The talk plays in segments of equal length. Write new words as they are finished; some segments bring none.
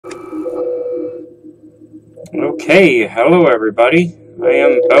Okay, hello everybody. I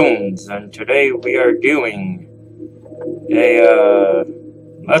am Bones, and today we are doing a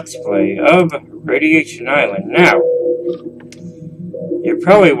Let's Play of Radiation Island. Now, you're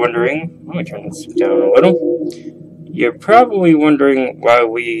probably wondering, let me turn this down a little. You're probably wondering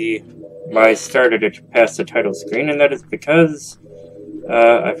why I started it past the title screen, and that is because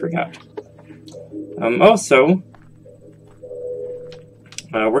I forgot. Also,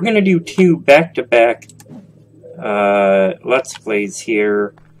 we're going to do two back-to-back Let's Plays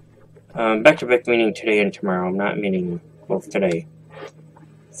here. Back-to-back meaning today and tomorrow. I'm not meaning both today.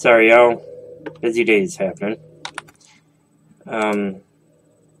 Sorry, y'all. Busy days happening. And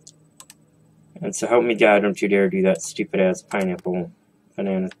so help me God, don't you dare do that stupid-ass pineapple,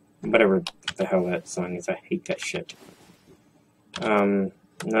 banana, whatever the hell that song is. I hate that shit.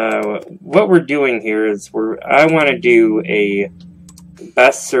 What we're doing here is I want to do a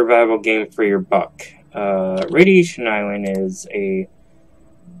best survival game for your buck. Radiation Island is a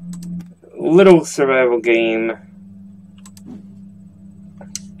little survival game,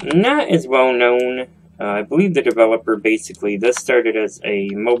 not as well known. I believe the developer basically, this started as a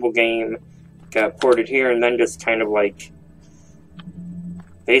mobile game, got ported here, and then just kind of like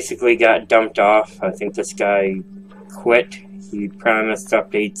basically got dumped off. I think this guy quit. He promised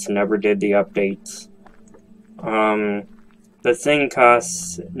updates, never did the updates. The thing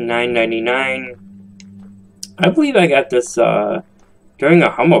costs $9.99. I believe I got this during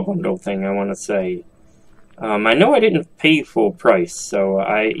a Humble Bundle thing, I want to say. I know I didn't pay full price, so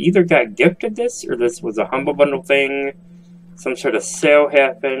I either got gifted this, or this was a Humble Bundle thing. Some sort of sale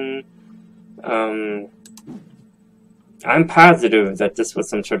happened. I'm positive that this was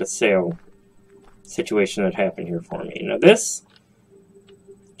some sort of sale situation that happened here for me. Now this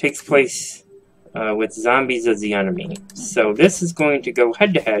takes place with zombies as the enemy. So this is going to go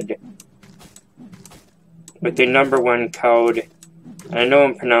head-to-head with the #1 code, and I know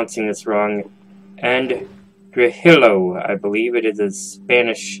I'm pronouncing this wrong, and Trujillo, I believe. It is a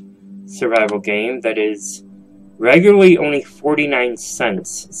Spanish survival game that is regularly only 49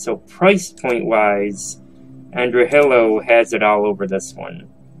 cents. So price point wise, Trujillo has it all over this one.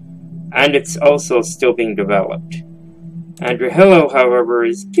 And it's also still being developed. Trujillo, however,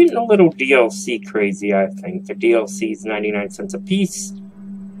 is getting a little DLC crazy, I think. The DLC is 99 cents a piece,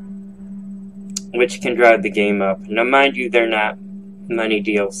 which can drive the game up. Now, mind you, they're not many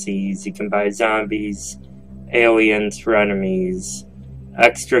DLCs. You can buy zombies, aliens for enemies,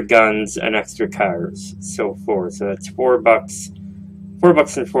 extra guns, and extra cars. So forth. So that's $4.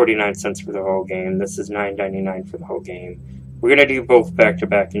 $4.49 for the whole game. This is $9.99 for the whole game. We're gonna do both back to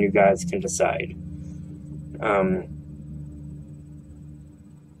back, and you guys can decide.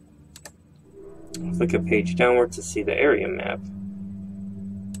 Flick a page downward to see the area map.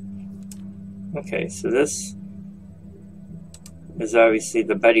 Okay, so this is obviously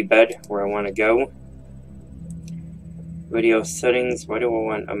the Betty bed where I want to go. Video settings. Why do I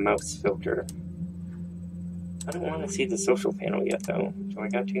want a mouse filter? I don't want to see the social panel yet, though. Do I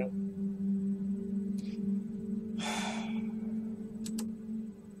got to?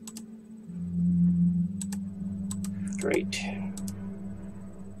 Great.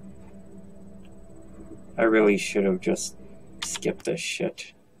 I really should have just skipped this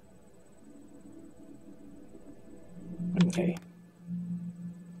shit. Okay.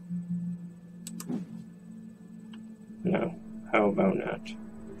 No. How about not?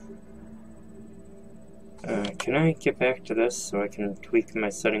 Can I get back to this so I can tweak my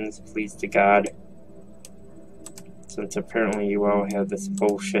settings, please to God? Since apparently you all have this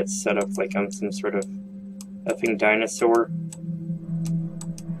bullshit set up like I'm some sort of effing dinosaur.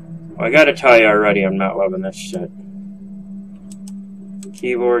 Well, I gotta tell you already, I'm not loving this shit.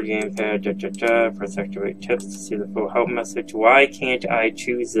 Keyboard, gamepad, press activate tips to see the full help message. Why can't I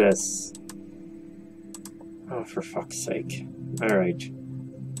choose this? Oh, for fuck's sake. Alright.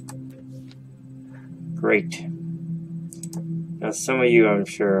 Great. Now, some of you, I'm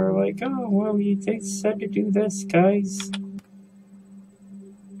sure, are like, oh, well, they said to do this, guys.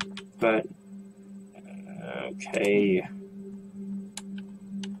 But, okay.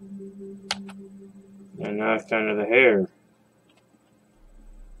 I knocked under the hair.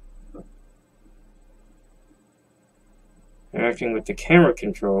 Interacting with the camera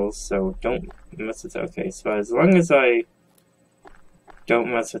controls, so don't mess with. Okay, so as long as I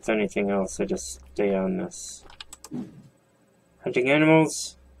don't mess with anything else, I just stay on this. Hunting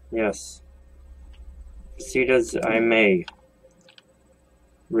animals? Yes. Proceed as I may.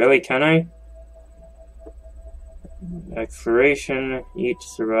 Really, can I? Exploration, eat,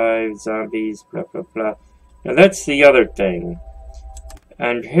 survive, zombies, blah blah blah. Now that's the other thing.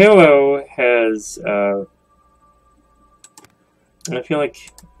 And Halo has I feel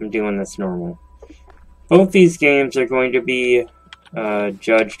like I'm doing this normal. Both these games are going to be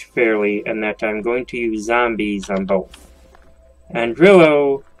judged fairly, and that I'm going to use zombies on both. And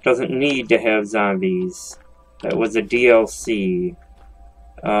Drillo doesn't need to have zombies. That was a DLC.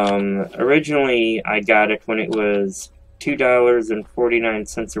 Originally, I got it when it was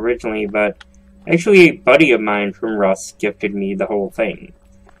 $2.49 originally, but actually a buddy of mine from Russ gifted me the whole thing.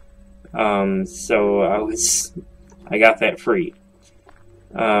 So I got that free.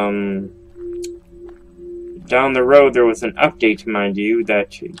 Down the road, there was an update, mind you,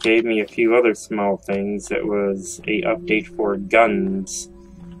 that gave me a few other small things. It was a update for guns.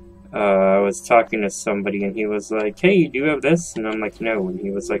 I was talking to somebody, and he was like, "Hey, do you have this?" And I'm like, "No." And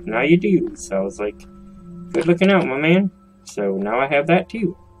he was like, "Now you do." So I was like, "Good looking out, my man." So now I have that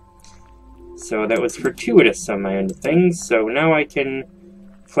too. So that was fortuitous on my end of things. So now I can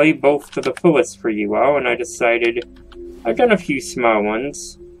play both to the fullest for you all, and I decided I've done a few small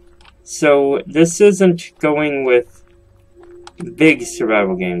ones. So this isn't going with big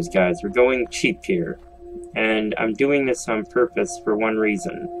survival games, guys. We're going cheap here. And I'm doing this on purpose for one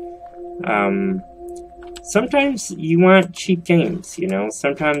reason. Sometimes you want cheap games, you know?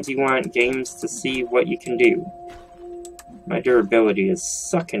 Sometimes you want games to see what you can do. My durability is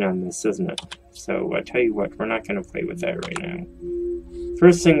sucking on this, isn't it? So I tell you what, we're not going to play with that right now.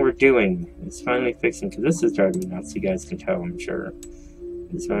 First thing we're doing is finally fixing, because this is driving me nuts, you guys can tell, I'm sure.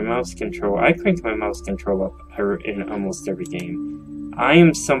 Is my mouse control. I crank my mouse control up in almost every game. I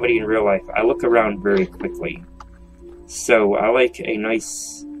am somebody in real life. I look around very quickly. So I like a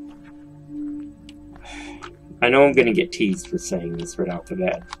nice... I know I'm going to get teased for saying this right off the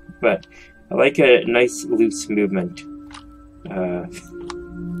bat, but I like a nice loose movement.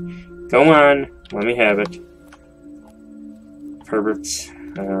 Go on. Let me have it. Perverts.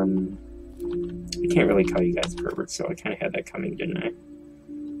 I can't really call you guys perverts, so I kind of had that coming, didn't I?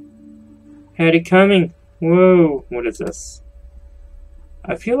 Had it coming. Whoa, what is this?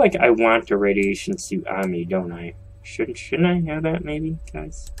 I feel like I want a radiation suit on me, don't I? Shouldn't I have that, maybe,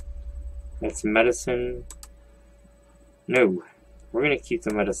 guys? That's medicine. No, we're gonna keep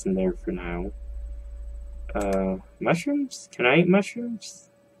the medicine there for now. Mushrooms? Can I eat mushrooms?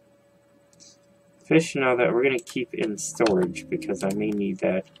 Fish and all that, we're gonna keep in storage because I may need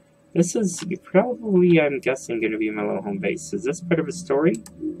that. This is probably, I'm guessing, gonna be my little home base. Is this part of a story?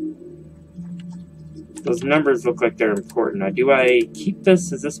 Those numbers look like they're important. Now, do I keep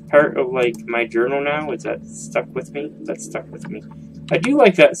this? Is this part of, like, my journal now? Is that stuck with me? That's stuck with me. I do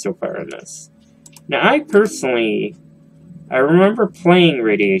like that so far in this. Now, I remember playing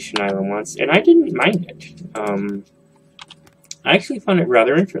Radiation Island once, and I didn't mind it. I actually found it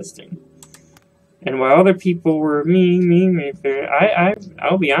rather interesting. And while other people were I'll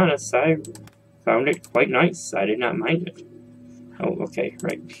be honest, I found it quite nice. I did not mind it. Oh, okay,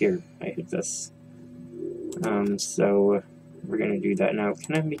 right here. I hit this. So we're gonna do that now.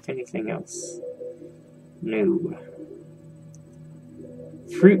 Can I make anything else? No.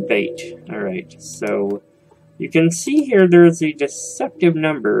 Fruit bait. Alright, so you can see here there's a deceptive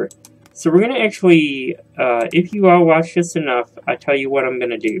number. So we're gonna actually, if you all watch this enough, I tell you what I'm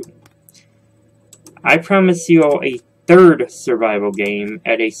gonna do. I promise you all a third survival game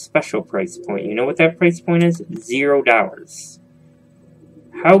at a special price point. You know what that price point is? $0.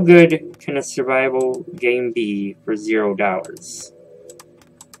 How good can a survival game be for $0?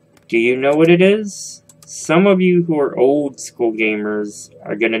 Do you know what it is? Some of you who are old school gamers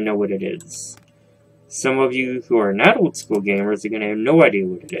are going to know what it is. Some of you who are not old school gamers are going to have no idea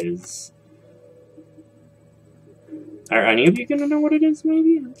what it is. Are any of you going to know what it is,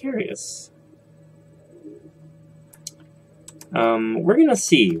 maybe? I'm curious. We're going to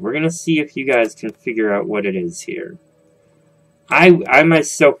see. We're going to see if you guys can figure out what it is here. I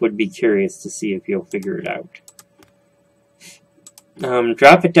myself would be curious to see if you'll figure it out.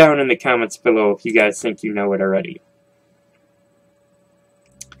 Drop it down in the comments below if you guys think you know it already.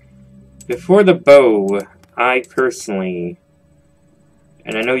 Before the bow, I personally,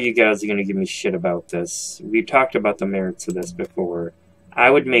 and I know you guys are going to give me shit about this, we've talked about the merits of this before, I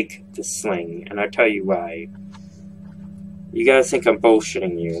would make the sling, and I'll tell you why. You guys think I'm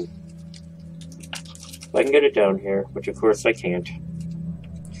bullshitting you. If I can get it down here, which of course I can't.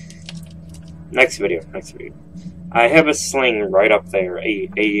 Next video. I have a sling right up there,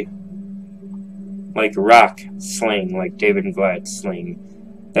 a like rock sling, like David and Goliath's sling,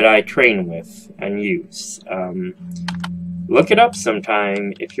 that I train with and use. Look it up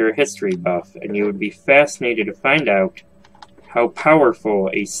sometime if you're a history buff, and you would be fascinated to find out how powerful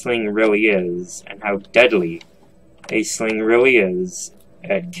a sling really is, and how deadly a sling really is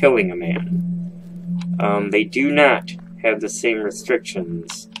at killing a man. They do not have the same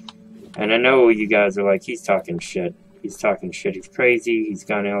restrictions. And I know you guys are like, he's talking shit. He's talking shit. He's crazy. He's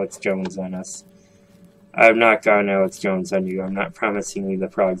gone Alex Jones on us. I've not gone Alex Jones on you. I'm not promising you the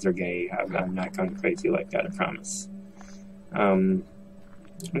frogs are gay. I'm not going crazy like that, I promise.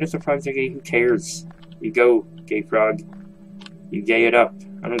 What if the frogs are gay? Who cares? You go, gay frog. You gay it up.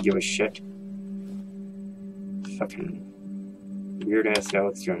 I don't give a shit. Fucking weird-ass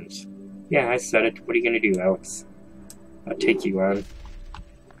Alex Jones. Yeah, I said it. What are you gonna do, Alex? I'll take you on.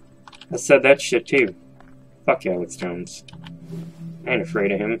 I said that shit, too. Fuck Alex Jones. I ain't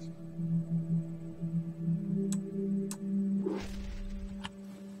afraid of him.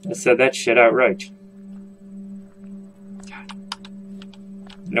 I said that shit outright. God.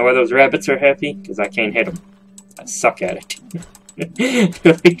 You know why those rabbits are happy? Because I can't hit them. I suck at it.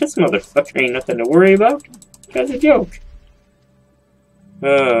 Like, this motherfucker ain't nothing to worry about. That's a joke.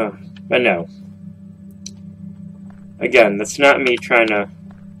 But no. Again, that's not me trying to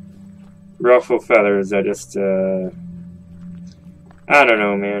ruffle feathers. I just, I don't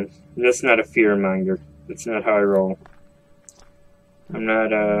know, man. I'm just not a fearmonger. That's not how I roll. I'm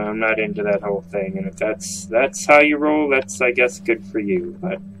not into that whole thing. And if that's how you roll, that's, I guess, good for you.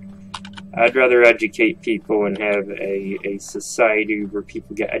 But I'd rather educate people and have a society where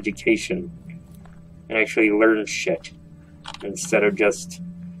people get education and actually learn shit instead of just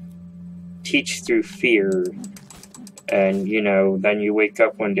teach through fear. And, you know, then you wake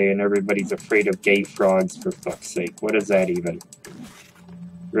up one day and everybody's afraid of gay frogs, for fuck's sake. What is that even?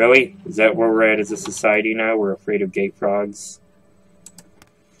 Really? Is that where we're at as a society now? We're afraid of gay frogs?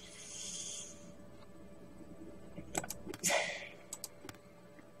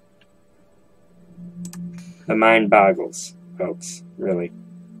 The mind boggles, folks. Really.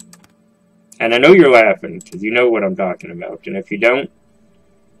 And I know you're laughing, because you know what I'm talking about. And if you don't,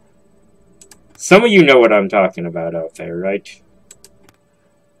 some of you know what I'm talking about out there, right?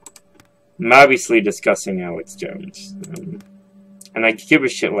 I'm obviously discussing Alex Jones. And I give a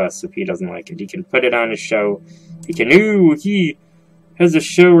shit less if he doesn't like it. He can put it on his show. He can, ooh, he has a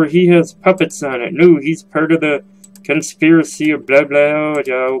show where he has puppets on it. No, he's part of the conspiracy of blah blah.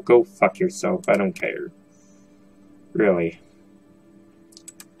 Oh, go fuck yourself. I don't care. Really.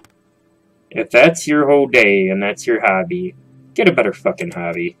 If that's your whole day and that's your hobby, get a better fucking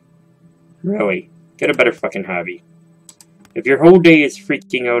hobby. Really. Get a better fucking hobby. If your whole day is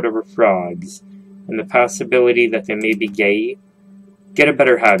freaking out over frogs and the possibility that they may be gay, get a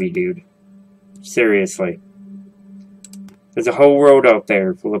better hobby, dude. Seriously. There's a whole world out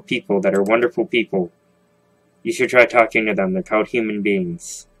there full of people that are wonderful people. You should try talking to them. They're called human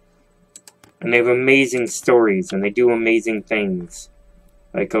beings. And they have amazing stories, and they do amazing things.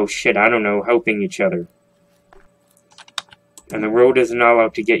 Like, oh shit, I don't know, helping each other. And the world isn't all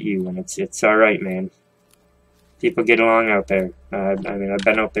out to get you, and it's alright, man. People get along out there. I mean, I've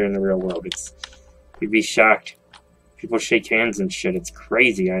been out there in the real world. You'd be shocked. People shake hands and shit. It's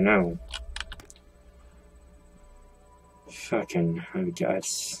crazy, I know. Fucking,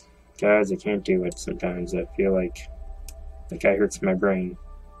 guys, I can't do it sometimes. I feel like it hurts my brain.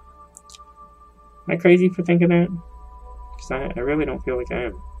 Am I crazy for thinking that? Because I really don't feel like I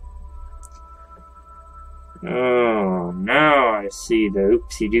am. Oh, now I see the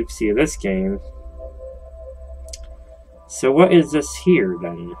oopsie-doopsie of this game. So what is this here,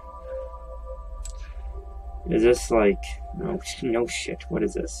 then? Is this like... no shit, what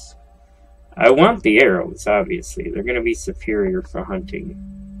is this? I want the arrows, obviously. They're going to be superior for hunting.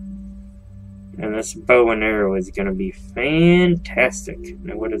 And this bow and arrow is going to be fantastic.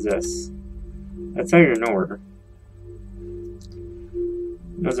 Now what is this? That's iron ore.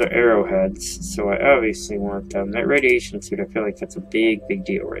 Those are arrowheads, so I obviously want them. That radiation suit, I feel like that's a big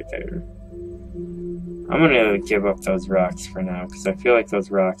deal right there. I'm gonna give up those rocks for now, because I feel like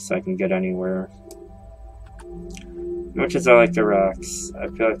those rocks I can get anywhere. As much as I like the rocks, I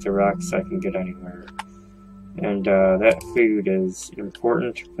feel like the rocks I can get anywhere. And that food is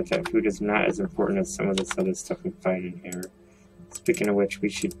important, but that food is not as important as some of this other stuff I'm finding here. Speaking of which, we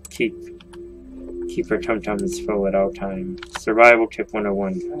should keep our tum-tums full at all times. Survival tip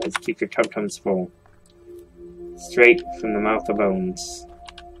 101, guys. Keep your tum-tums full. Straight from the mouth of bones.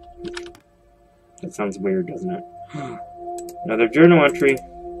 That sounds weird, doesn't it? Another journal entry.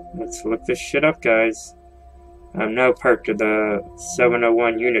 Let's look this shit up, guys. I'm now part of the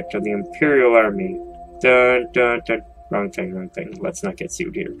 701 unit of the Imperial Army. Dun, dun, dun. Wrong thing. Let's not get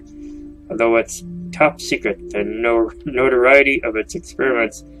sued here. Although it's top secret, the notoriety of its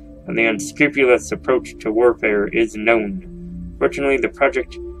experiments and the unscrupulous approach to warfare is known. Fortunately, the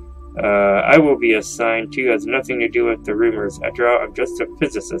project I will be assigned to has nothing to do with the rumors. After all, I'm just a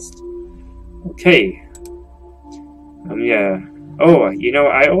physicist. Okay. Yeah. Oh, you know,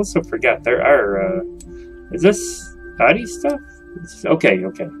 I also forgot there are, is this body stuff? Okay,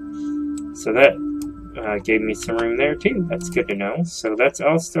 okay. So that gave me some room there too. That's good to know. So that's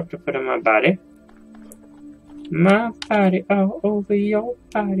all stuff to put on my body. My body all over your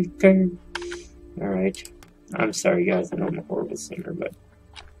body, girl. Alright. I'm sorry, guys. I know I'm a horrible singer, but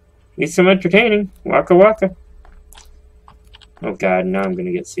at least I'm entertaining. Waka waka. Oh god, now I'm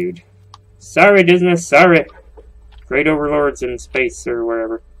gonna get sued. Sorry, Disney. Sorry. Great overlords in space or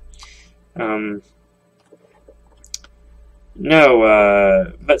wherever.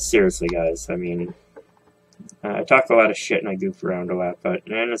 No, but seriously, guys, I mean, I talk a lot of shit and I goof around a lot, but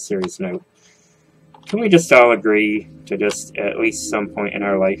on a serious note, can we just all agree to just, at least some point in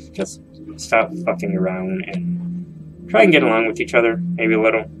our life, just stop fucking around and try and get along with each other? Maybe a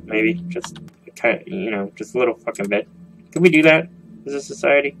little, maybe, just kind of, you know, just a little fucking bit. Can we do that as a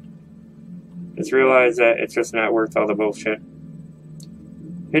society? Just realize that it's just not worth all the bullshit.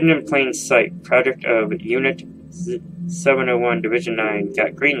 Hidden in Plain Sight, project of Unit 701 Division 9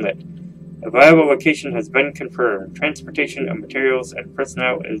 got greenlit. A viable location has been confirmed. Transportation of materials and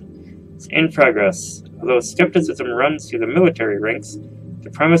personnel is in progress. Although skepticism runs through the military ranks, the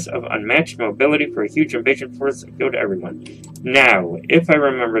promise of unmatched mobility for a huge invasion force appealed to everyone. Now, if I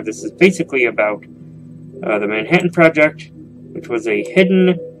remember, this is basically about the Manhattan Project, which was a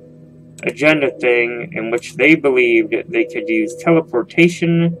hidden agenda thing in which they believed they could use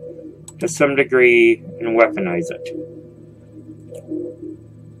teleportation to some degree and weaponize it.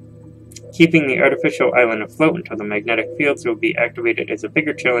 Keeping the artificial island afloat until the magnetic fields will be activated is a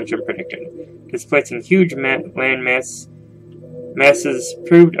bigger challenge than predicted. Displacing huge land masses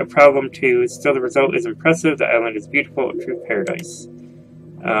proved a problem too. Still, the result is impressive. The island is beautiful, a true paradise.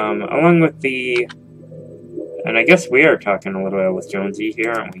 Along with the... And I guess we are talking a little Ellis Jonesy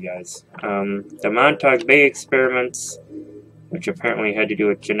here, aren't we, guys? The Montauk Bay experiments, which apparently had to do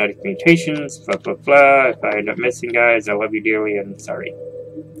with genetic mutations, blah, blah, blah. If I end up missing, guys, I love you dearly, and sorry.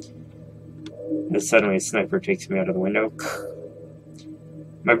 And suddenly a sniper takes me out of the window.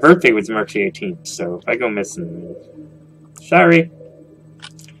 My birthday was March 18th, so if I go missing, sorry.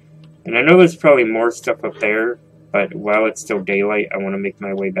 And I know there's probably more stuff up there, but while it's still daylight, I want to make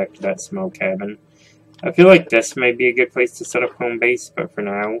my way back to that small cabin. I feel like this may be a good place to set up home base, but for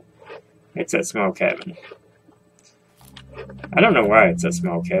now, it's that small cabin. I don't know why it's a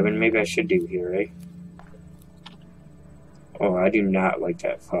small cabin. Maybe I should do here, eh? Oh, I do not like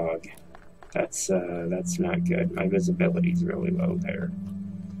that fog. That's not good. My visibility's really low there.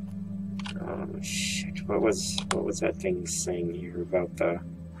 Oh shit! What was that thing saying here about the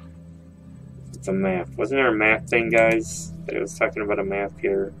map? Wasn't there a map thing, guys? That it was talking about a map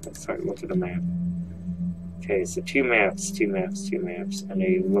here. Let's look at the map. Okay, so two maps, and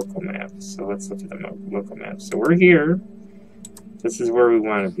a local map. So let's look at the local map. So we're here. This is where we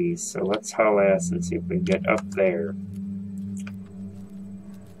want to be. So let's haul ass and see if we can get up there.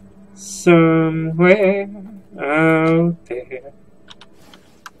 Somewhere out there.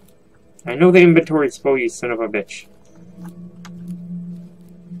 I know the inventory's full, you son of a bitch.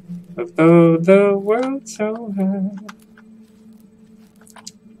 Although the world's so high.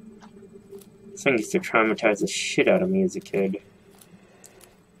 This thing used to traumatize the shit out of me as a kid.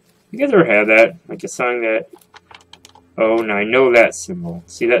 You guys ever had that? Like a song that... Oh, now I know that symbol.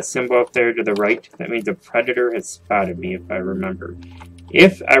 See that symbol up there to the right? That means a predator has spotted me, if I remember.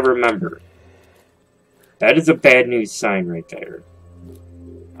 If I remember. That is a bad news sign right there.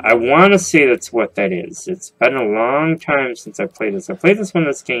 I want to say that's what that is. It's been a long time since I played this. I played this when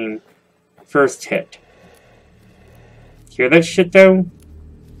this game first hit. Hear that shit, though?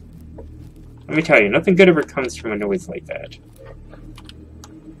 Let me tell you, nothing good ever comes from a noise like that.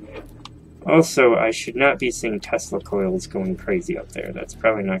 Also, I should not be seeing Tesla coils going crazy up there. That's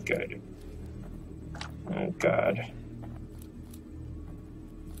probably not good. Oh, God.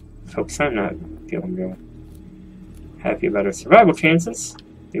 Folks, I'm not feeling real happy about our survival chances.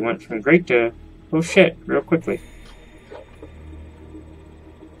 They went from great to, oh shit, real quickly.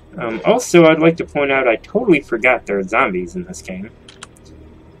 Also, I'd like to point out I totally forgot there are zombies in this game.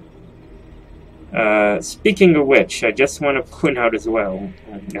 Speaking of which, I just want to point out as well,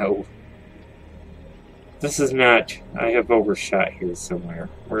 no. This is not, I have overshot here somewhere.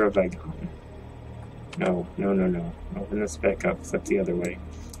 Where have I gone? No. Open this back up, flip the other way.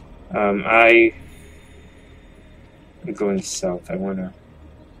 I'm going south, I wanna,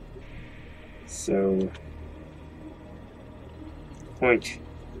 so, point,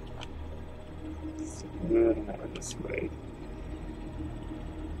 more this way.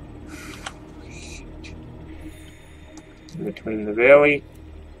 Shit. In between the valley,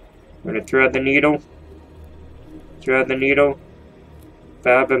 I'm gonna thread the needle. Thread the needle.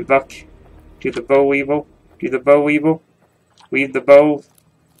 Bob and buck. Do the bow weevil. Do the bow weevil. Weave the bow.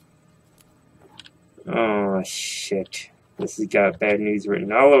 Oh, shit. This has got bad news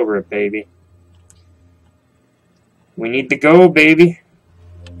written all over it, baby. We need the gold, baby.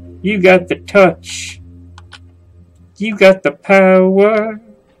 You got the touch. You got the power.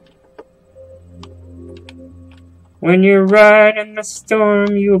 When you're riding the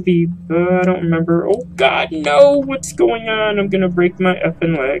storm, you'll be... I don't remember. Oh, God, no! What's going on? I'm gonna break my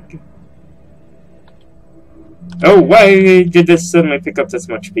effing leg. Oh, why did this suddenly pick up this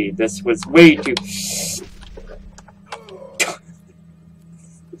much speed? This was way too...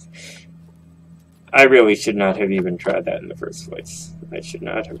 I really should not have even tried that in the first place. I should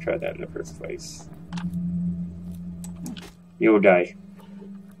not have tried that in the first place. You will die.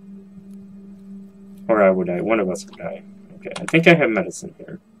 Or I will die. One of us will die. Okay, I think I have medicine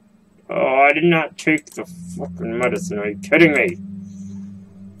here. Oh, I did not take the fucking medicine. Are you kidding me?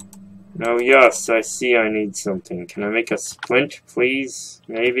 No, yes, I see I need something. Can I make a splint, please?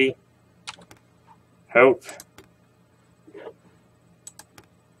 Maybe? Help.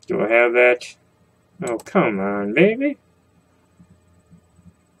 Do I have that? Oh, come on, baby.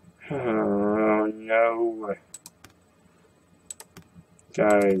 Oh, no.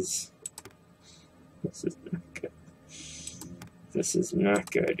 Guys. This is not good. This is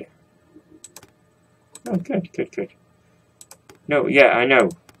not good. Oh, good, good, good. No, yeah, I know.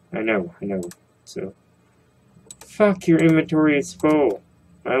 I know. So, fuck, your inventory is full.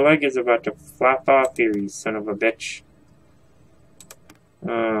 My leg is about to flop off here, you son of a bitch.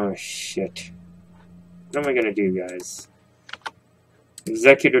 Oh, shit. What am I gonna do, guys?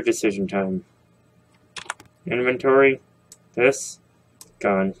 Executive decision time. Inventory. This.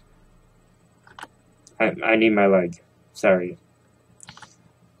 Gone. I need my leg. Sorry.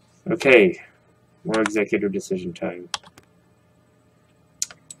 Okay. More executive decision time.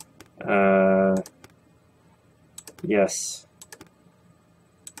 Yes.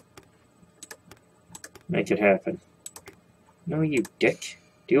 Make it happen. No, you dick.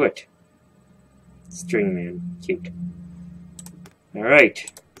 Do it. String man. Cute.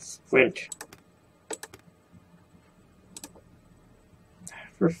 Alright. Splint.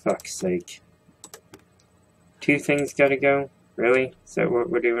 For fuck's sake. 2 things gotta go? Really? Is that what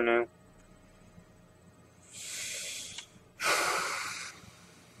we're doing now?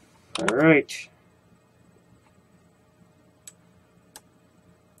 Alright.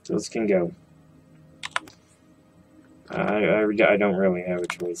 Those can go. I don't really have a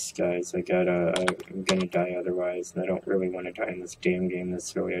choice, guys. I'm gonna die otherwise, and I don't really want to die in this damn game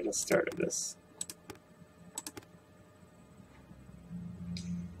this early. I just started this.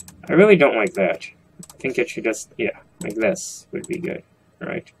 I really don't like that. I think it should just, yeah, like this would be good,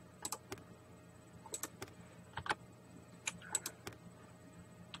 right?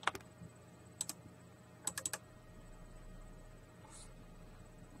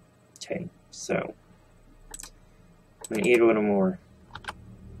 Okay, so I'm gonna eat a little more.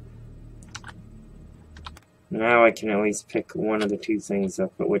 Now I can at least pick one of the 2 things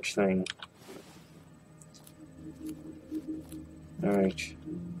up, but which thing? Alright.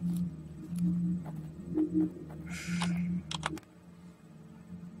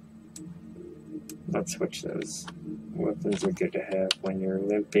 Let's switch those. Weapons are good to have when you're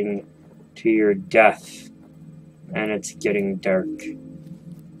limping to your death and it's getting dark.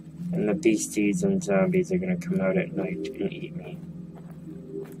 And the beasties and zombies are gonna come out at night and eat me.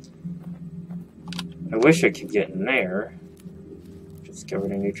 I wish I could get in there.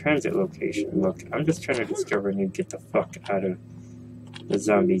 Discovered a new transit location. Look, I'm just trying to discover a new get the fuck out of the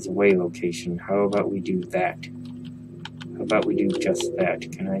zombies way location. How about we do that? How about we do just that?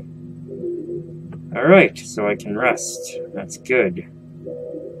 Can I? Alright, so I can rest. That's good.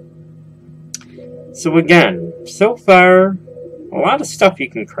 So again, so far, a lot of stuff you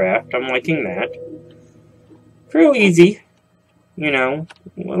can craft. I'm liking that. Real easy. You know,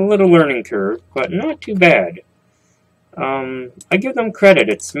 a little learning curve, but not too bad. I give them credit.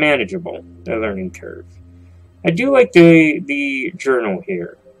 It's manageable, the learning curve. I do like the journal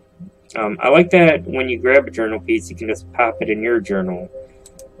here. I like that when you grab a journal piece, you can just pop it in your journal.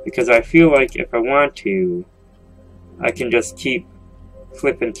 Because I feel like if I want to, I can just keep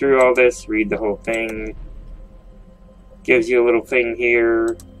flipping through all this, read the whole thing. Gives you a little thing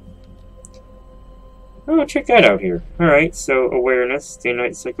here. Oh, check that out here. Alright, so awareness,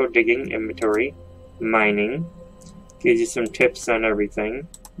 day-night cycle, digging, inventory, mining. Gives you some tips on everything.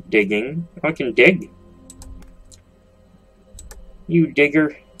 Digging. Oh, I can dig. You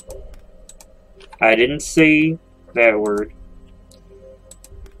digger. I didn't say that word.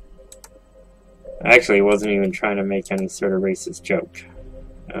 I actually wasn't even trying to make any sort of racist joke.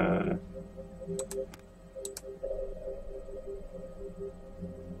 It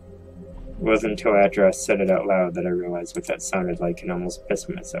wasn't until after I said it out loud that I realized what that sounded like and almost pissed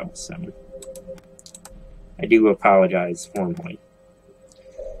myself, so I do apologize formally.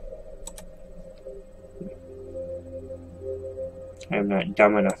 I am not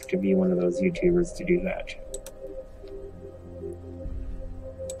dumb enough to be one of those YouTubers to do that.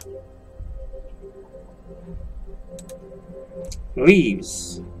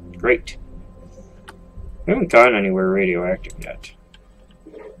 Leaves. Great. We haven't gone anywhere radioactive yet.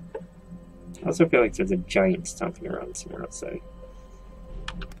 I also feel like there's a giant stomping around somewhere outside.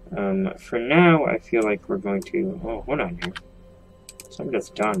 For now, I feel like we're going to... Oh, hold on here. Something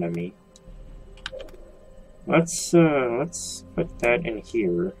just dawned on me. Let's put that in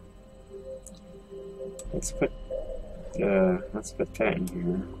here. Let's put that in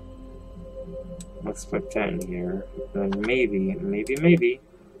here. Let's put that in here. And then maybe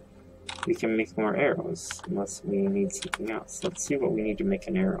we can make more arrows, unless we need something else. Let's see what we need to make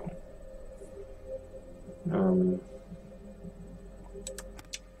an arrow.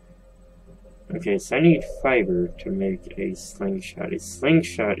 Okay, so I need fiber to make a slingshot. A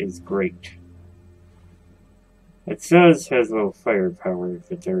slingshot is great. It says has a little firepower,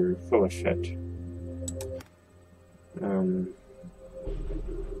 but they're full of shit.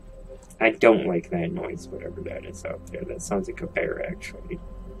 I don't like that noise, whatever that is out there. That sounds like a bear, actually.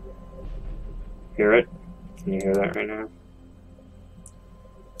 Hear it? Can you hear that right now?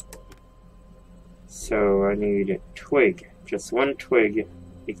 So I need a twig. Just one twig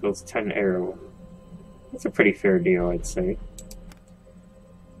equals 10 arrow. That's a pretty fair deal, I'd say.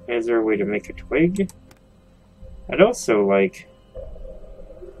 Is there a way to make a twig? I'd also like...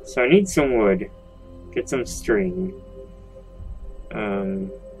 So I need some wood. Get some string.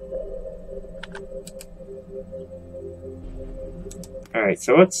 Alright,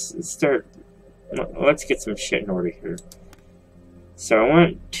 so let's start... Let's get some shit in order here. So I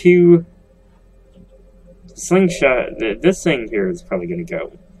want 2... Slingshot... This thing here is probably going to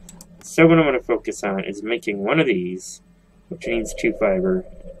go. So what I'm going to focus on is making one of these, which needs 2 fiber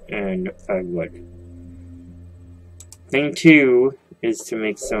and 5 wood. Thing 2 is to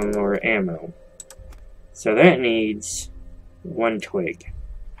make some more ammo. So that needs 1 twig.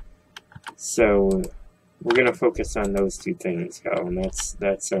 So we're going to focus on those 2 things, y'all, and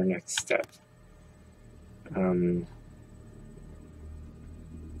that's our next step.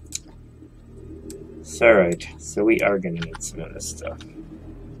 So, alright, so we are going to need some of this stuff.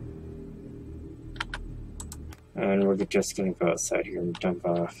 And we're just going to go outside here and dump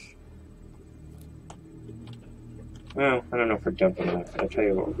off. Well, I don't know if we're dumping off. I'll tell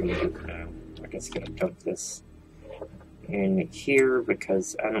you what we're going to do for now. We're just going to dump this in here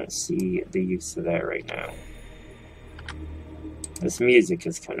because I don't see the use of that right now. This music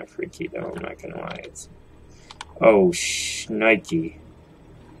is kind of freaky, though, I'm not going to lie. It's... Oh, Nike.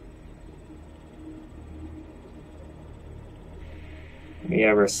 We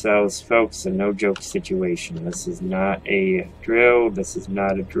have ourselves, folks, a no-joke situation. This is not a drill. This is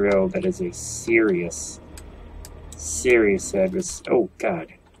not a drill. That is a serious adversary. Oh,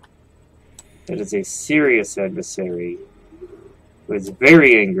 God. That is a serious adversary who is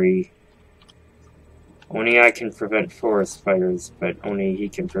very angry. Only I can prevent forest fires, but only he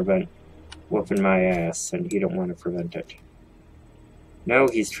can prevent whooping my ass, and he don't want to prevent it. No,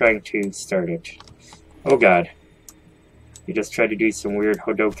 he's trying to start it. Oh, God. He just tried to do some weird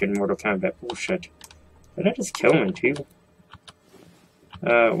Hodoken Mortal Kombat bullshit. Did I just kill him too?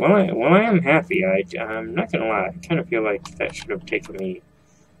 Well, I am happy. I'm not gonna lie. I kind of feel like that should have taken me...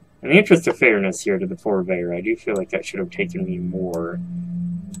 In the interest of fairness here to the poor bear, I do feel like that should have taken me more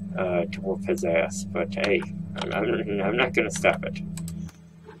to whoop his ass. But hey, I'm not gonna stop it.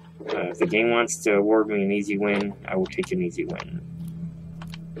 If the game wants to award me an easy win, I will take an easy win.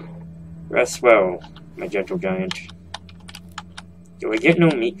 Rest well, my gentle giant. Do I get no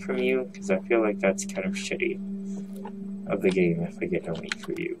meat from you? Because I feel like that's kind of shitty of the game if I get no meat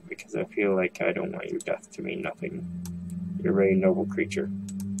from you. Because I feel like I don't want your death to mean nothing. You're a very noble creature.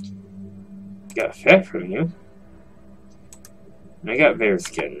 Got fat from you. And I got bear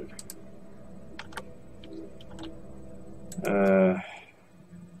skin.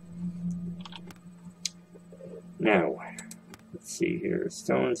 Now, let's see here.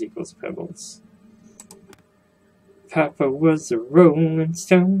 Stones equals pebbles. Papa was a rolling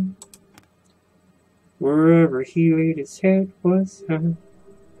stone. Wherever he laid his head was home.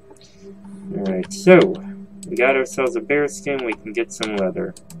 Alright, so we got ourselves a bear skin. We can get some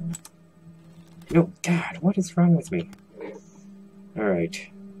leather. No, God, what is wrong with me? Alright.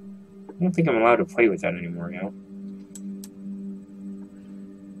 don't think I'm allowed to play with that anymore now.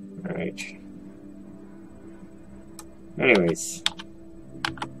 Alright. Anyways.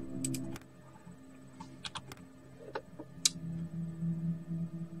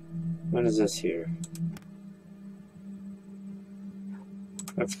 What is this here?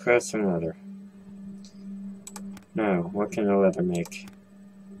 Let's craft some leather. Now, what can the leather make?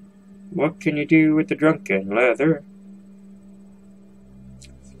 What can you do with the drunken leather?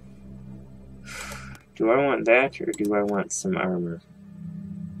 Do I want that, or do I want some armor?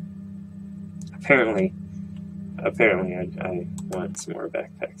 Apparently I want some more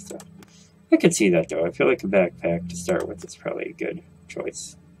backpack stuff. I could see that, though. I feel like a backpack to start with is probably a good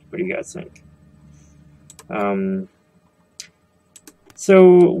choice. What do you guys think?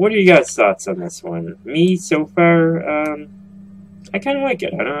 So, what are you guys' thoughts on this one? Me, so far, I kind of like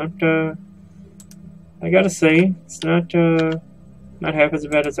it. I gotta say, it's not half as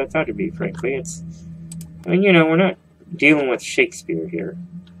bad as I thought it'd be, frankly. I mean, you know, we're not dealing with Shakespeare here.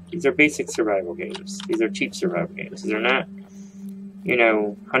 These are basic survival games. These are cheap survival games. These are not, you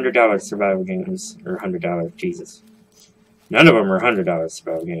know, $100 survival games, or $100, Jesus. None of them are $100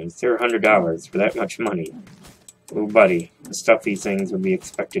 survival games. They're $100 for that much money. Oh, buddy, the stuff these things would be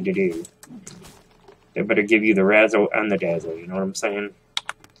expected to do. They better give you the razzle and the dazzle, you know what I'm saying?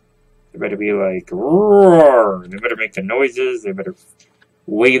 They better be like, roar! They better make the noises, they better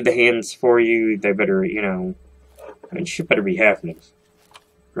wave the hands for you, they better, you know, I mean, shit better be happening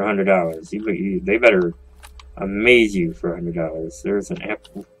for $100. They better amaze you for $100. There's an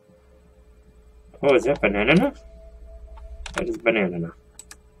apple. Oh, is that banana? That is banana.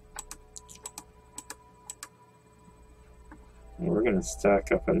 We're gonna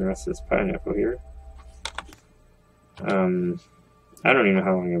stock up on the rest of this pineapple here. I don't even know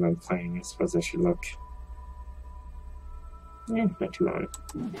how long I've been playing. I suppose I should look. Yeah, not too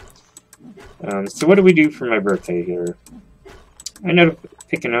long. So what do we do for my birthday here? I ended up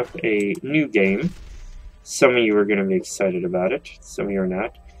picking up a new game. Some of you are gonna be excited about it. Some of you are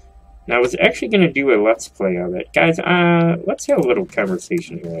not. Now, I was actually gonna do a let's play of it. Guys, let's have a little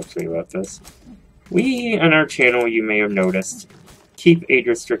conversation here actually about this. We, on our channel, you may have noticed, keep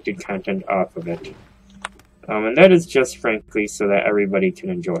age-restricted content off of it. And that is just, frankly, so that everybody can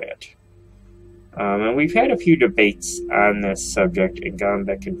enjoy it. And we've had a few debates on this subject and gone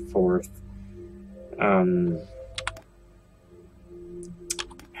back and forth.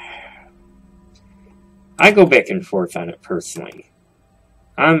 I go back and forth on it, personally.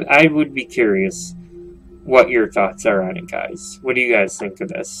 I would be curious what your thoughts are on it, guys. What do you guys think of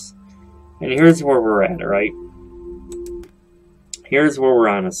this? And here's where we're at, alright? Here's where we're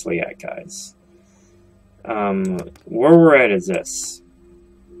honestly at, guys. Where we're at is this.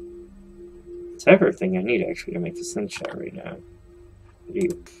 It's everything I need, actually, to make a slingshot right now. So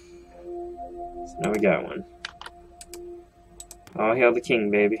now we got one. All hail the king,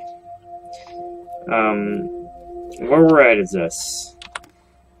 baby. Where we're at is this.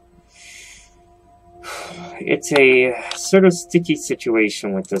 It's a sort of sticky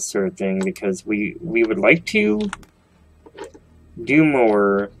situation with this sort of thing because we would like to do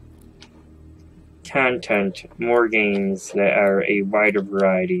more content, more games that are a wider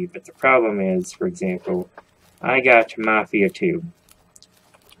variety, but the problem is, for example, I got Mafia 2.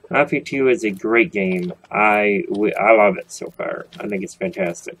 Mafia 2 is a great game. I love it so far. I think it's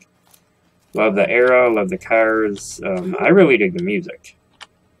fantastic. Love the era, love the cars. I really dig the music.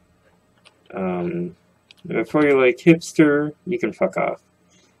 Before you're like, hipster, you can fuck off.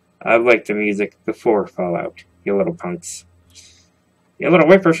 I liked the music before Fallout, you little punks. You little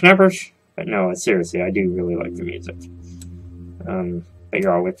whippersnappers. But no, seriously, I do really like the music. But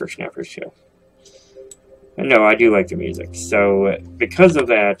you're all whippersnappers too. But no, I do like the music. So, because of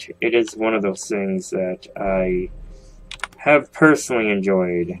that, it is one of those things that I have personally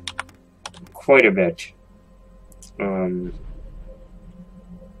enjoyed quite a bit.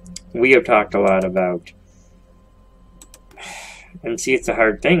 We have talked a lot about... And see, it's a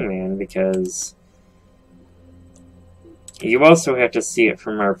hard thing, man, because you also have to see it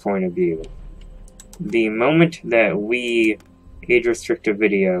from our point of view. The moment that we age-restrict a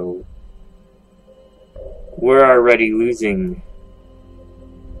video, we're already losing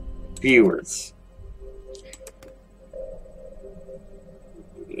viewers.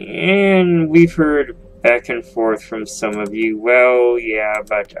 And we've heard back and forth from some of you, well, yeah,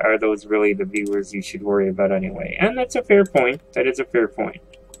 but are those really the viewers you should worry about anyway? And that's a fair point. That is a fair point.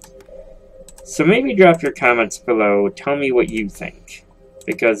 So maybe drop your comments below. Tell me what you think.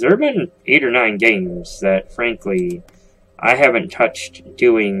 Because there have been 8 or 9 games that, frankly, I haven't touched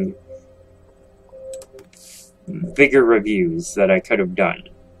doing bigger reviews that I could have done.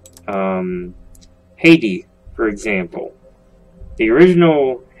 Haiti, for example. The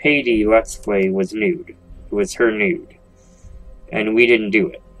original Haiti Let's Play was nude. It was her nude. And we didn't do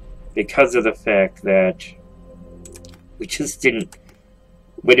it. Because of the fact that we just didn't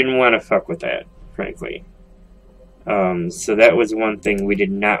want to fuck with that, frankly. So that was one thing we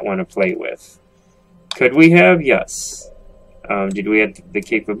did not want to play with. Could we have? Yes. Did we have the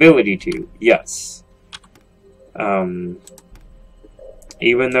capability to? Yes. Even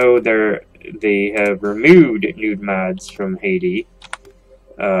though they have removed nude mods from Haiti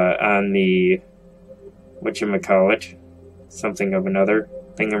on the whatchamacallit, something of another,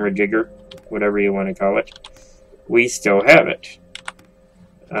 thingamajigger, whatever you want to call it, we still have it.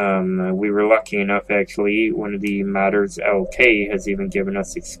 We were lucky enough, actually, one of the modders, LK, has even given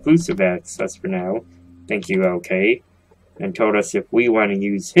us exclusive access for now. Thank you, LK. And told us if we want to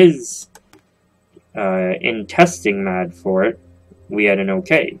use his in-testing mod for it, we had an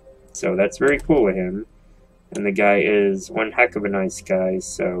okay. So that's very cool of him. And the guy is one heck of a nice guy,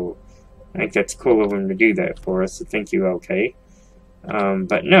 so I think that's cool of him to do that for us, so thank you, LK.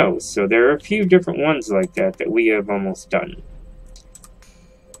 But no, so there are a few different ones like that we have almost done.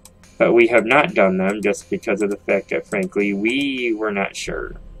 But we have not done them just because of the fact that, frankly, we were not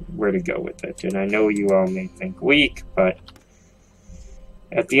sure where to go with it. And I know you all may think weak, but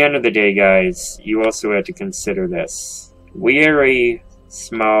at the end of the day, guys, you also have to consider this. We are a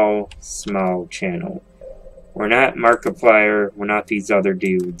small channel. We're not Markiplier, we're not these other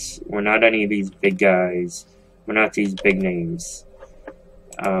dudes, we're not any of these big guys, we're not these big names.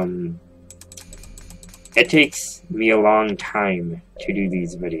 It takes me a long time to do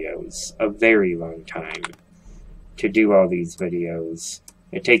these videos, a very long time to do all these videos.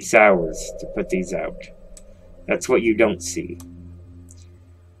 It takes hours to put these out. That's what you don't see.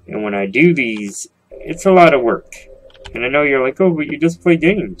 And when I do these, it's a lot of work. And I know you're like, oh, but you just play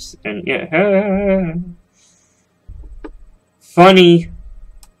games. And yeah, funny.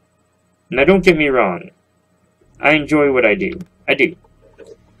 Now don't get me wrong. I enjoy what I do. I do.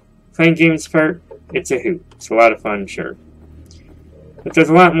 Playing games part, it's a hoot. It's a lot of fun, sure. But there's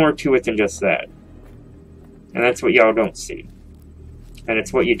a lot more to it than just that. And that's what y'all don't see. And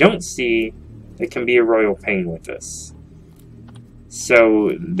it's what you don't see that can be a royal pain with this.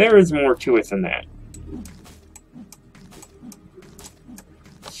 So there is more to it than that.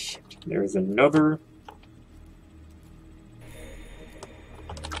 Shit, there's another.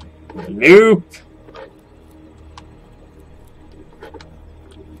 Nope.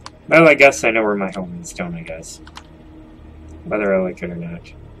 Well, I guess I know where my home is, don't I, guys? Whether I like it or not.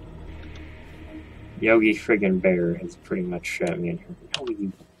 Yogi friggin' Bear has pretty much shot me in here. No,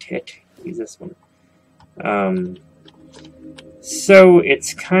 you tit. Use this one. So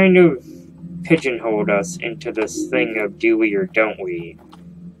it's kind of pigeonholed us into this thing of do we or don't we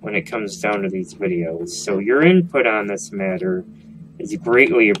when it comes down to these videos. So your input on this matter is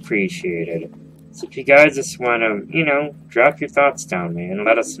greatly appreciated. So if you guys just want to, you know, drop your thoughts down, man,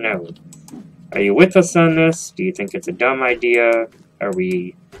 let us know. Are you with us on this? Do you think it's a dumb idea?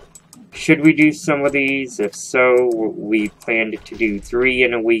 Should we do some of these? If so, we planned to do 3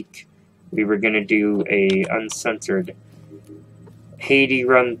 in a week. We were going to do a uncensored Haiti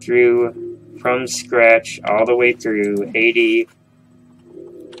run through from scratch all the way through Haiti.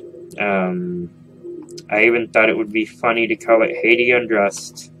 I even thought it would be funny to call it Haiti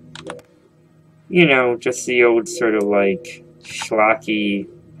Undressed. You know, just the old sort of like schlocky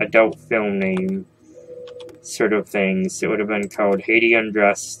adult film name sort of things. It would have been called Haiti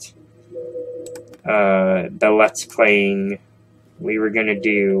Undressed. The Let's Playing. We were going to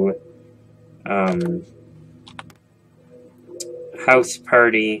do House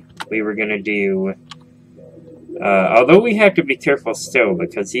Party. We were going to do although we have to be careful still,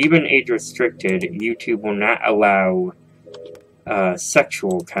 because even age-restricted, YouTube will not allow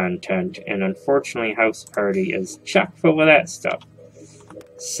sexual content, and unfortunately House Party is chock full of that stuff.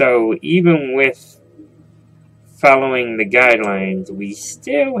 So even with following the guidelines, we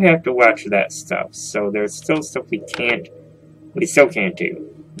still have to watch that stuff. So there's still stuff we still can't do.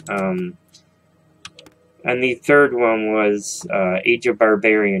 And the third one was Age of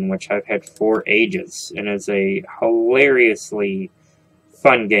Barbarian, which I've had 4 ages, and is a hilariously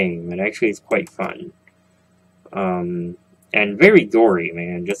fun game. It actually is quite fun. And very gory,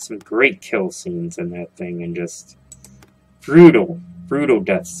 man. Just some great kill scenes in that thing, and just brutal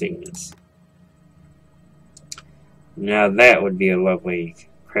death scenes. Now that would be a lovely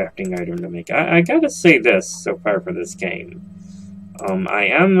crafting item to make. I gotta say this so far for this game. I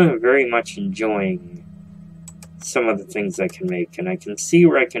am very much enjoying some of the things I can make, and I can see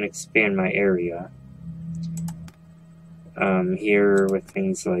where I can expand my area. here with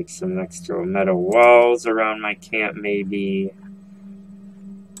things like some extra metal walls around my camp, maybe.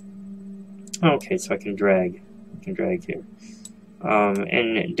 Okay, so I can drag here.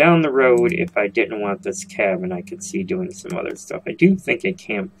 And down the road, if I didn't want this cabin, I could see doing some other stuff. I do think a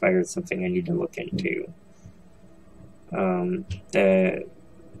campfire is something I need to look into.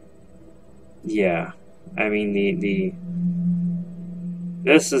 Yeah, I mean,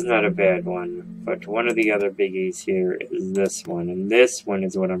 this is not a bad one, but one of the other biggies here is this one, and this one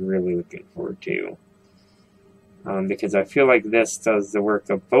is what I'm really looking forward to. Because I feel like this does the work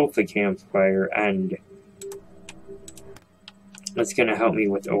of both the campfire, and it's going to help me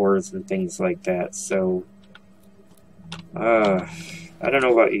with ores and things like that. So, I don't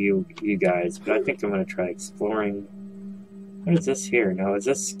know about you guys, but I think I'm going to try exploring. What is this here? Now,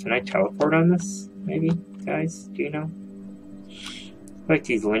 can I teleport on this? Maybe, guys? Do you know? I feel like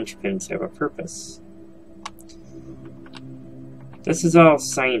these linchpins have a purpose. This is all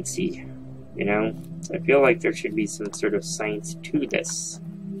sciencey, you know? I feel like there should be some sort of science to this.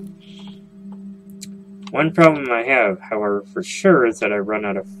 One problem I have, however, for sure, is that I run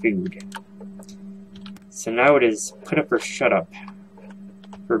out of food. So now it is put up or shut up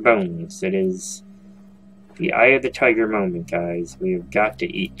for bones. It is the eye of the tiger moment, guys. We have got to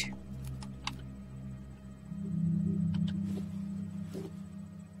eat.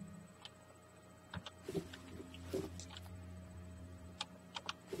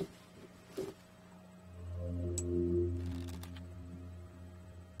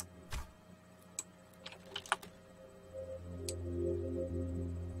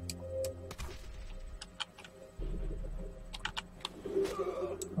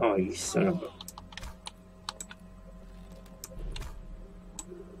 Oh, you son of a...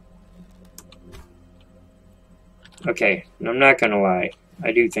 Okay, I'm not gonna lie.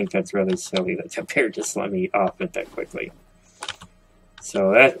 I do think that's rather silly that the bear just let me off it that quickly.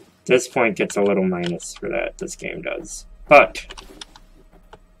 So this point gets a little minus for that, this game does. But,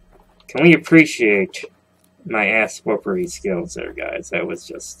 can we appreciate my ass-whoopery skills there, guys? That was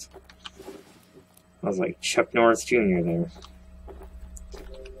just... I was like Chuck Norris Jr. there.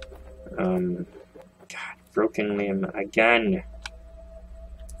 God, broken limb again.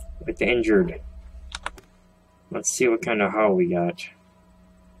 With the injured. Let's see what kind of haul we got.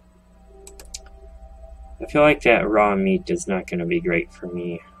 I feel like that raw meat is not going to be great for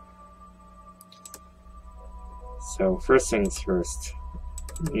me. So, first things first.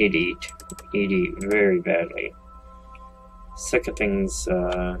 We need to eat. We need to eat very badly. Second things,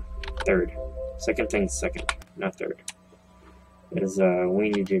 third. Second things second, not third. Is we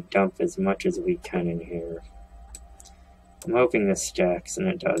need to dump as much as we can in here. I'm hoping this stacks, and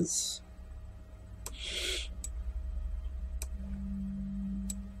it does.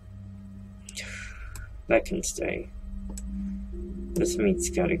 That can stay. This meat's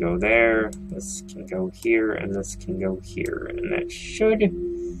gotta go there, this can go here, and this can go here, and that should...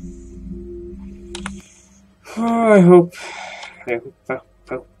 Oh, I hope.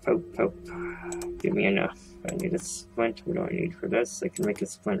 Give me enough. I need a splint. What do I need for this? I can make a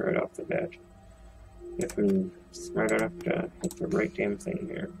splint right off the bat. If I'm smart enough to hit the right damn thing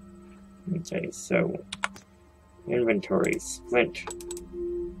here. Okay, so... Inventory. Splint.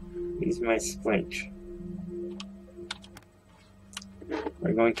 Use my splint.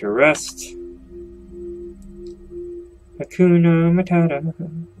 We're going to rest. Hakuna Matata.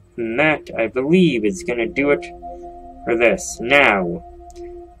 And that, I believe, is going to do it for this. Now,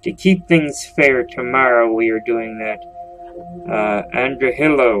 to keep things fair, tomorrow we are doing that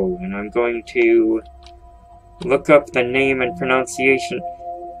Andrehilo, and I'm going to look up the name and pronunciation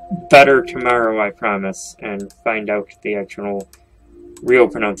better tomorrow, I promise, and find out the actual real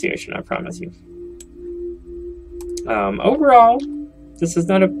pronunciation, I promise you. Overall, this is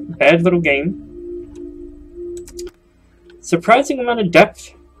not a bad little game. Surprising amount of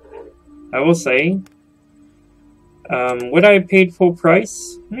depth, I will say. Would I have paid full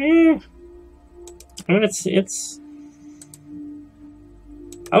price? I mean, it's...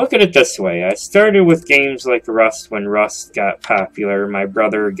 I look at it this way. I started with games like Rust when Rust got popular. My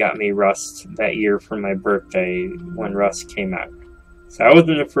brother got me Rust that year for my birthday when Rust came out. So I was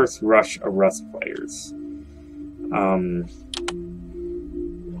in the first rush of Rust players.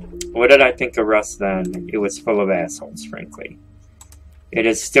 What did I think of Rust then? It was full of assholes, frankly. It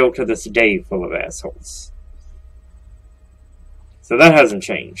is still to this day full of assholes. So that hasn't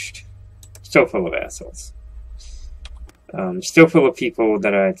changed. Still full of assholes. Still full of people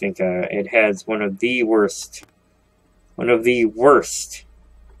that I think it has one of the worst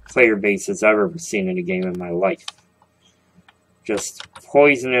player bases I've ever seen in a game in my life. Just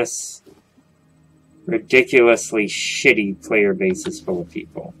poisonous, ridiculously shitty player base is full of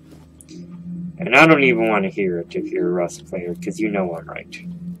people. And I don't even want to hear it if you're a Rust player, because you know I'm right.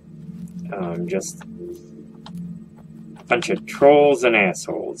 Just a bunch of trolls and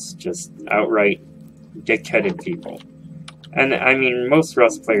assholes. Just outright dick-headed people. And, I mean, most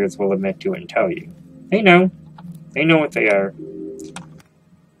Rust players will admit to it and tell you. They know. They know what they are.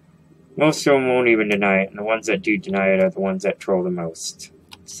 Most of them won't even deny it, and the ones that do deny it are the ones that troll the most.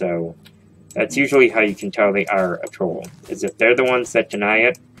 So, that's usually how you can tell they are a troll. Is if they're the ones that deny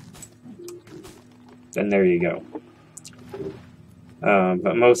it, then there you go.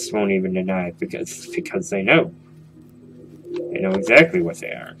 But most won't even deny it because they know. They know exactly what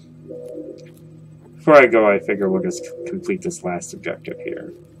they are. Before I go, I figure we'll just complete this last objective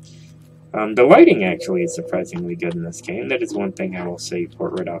here. The lighting actually is surprisingly good in this game. That is one thing I will say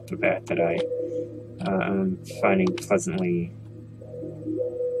right off the bat that I am finding pleasantly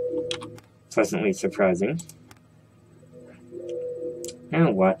surprising.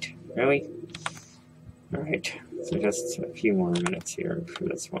 Now what? Really? Alright, so just a few more minutes here for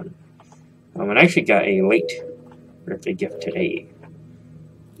this one. And I actually got a late birthday gift today.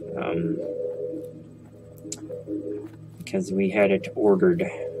 Because we had it ordered.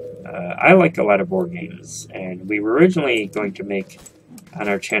 I like a lot of board games, and we were originally going to make on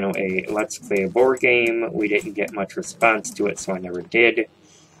our channel a Let's Play a board game. We didn't get much response to it, so I never did.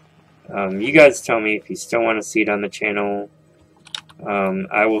 You guys tell me if you still want to see it on the channel.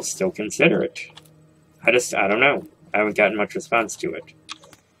 I will still consider it. I don't know. I haven't gotten much response to it.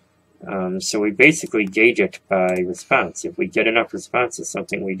 So we basically gauge it by response. If we get enough response to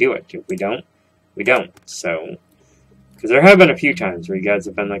something, we do it. If we don't, we don't. So, because there have been a few times where you guys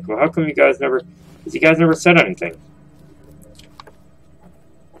have been like, well, how come you guys never, because you guys never said anything.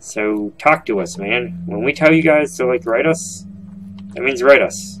 So, talk to us, man. When we tell you guys to, like, write us, that means write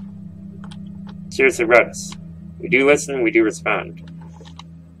us. Seriously, write us. We do listen, we do respond.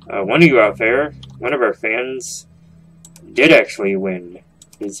 One of you out there, one of our fans, did actually win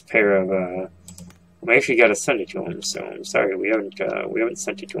his pair of, we actually got to send it to him, so I'm sorry, we haven't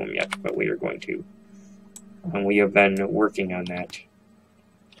sent it to him yet, but we are going to. We have been working on that.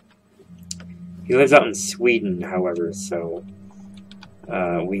 He lives out in Sweden, however, so,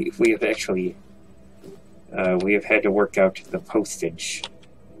 we have actually, we have had to work out the postage.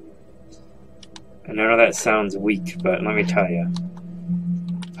 And I know that sounds weak, but let me tell you.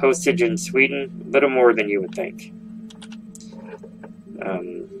 Postage in Sweden, a little more than you would think.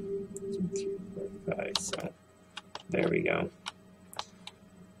 So, there we go.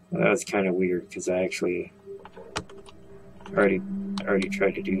 Well, that was kind of weird, because I actually already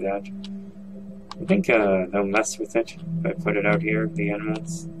tried to do that. I think they'll mess with it if I put it out here, the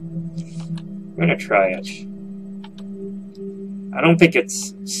animals. I'm gonna try it. I don't think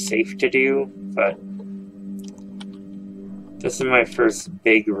it's safe to do, but this is my first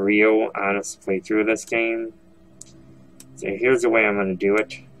big, real, honest playthrough of this game. So here's the way I'm gonna do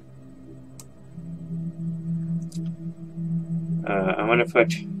it. I'm gonna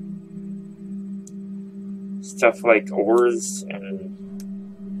put stuff like ores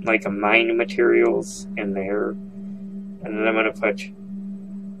and like mine materials in there, and then I'm gonna put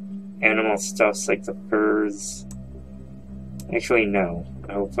animal stuffs like the furs. Actually, no.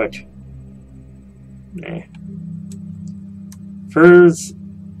 I will put furs.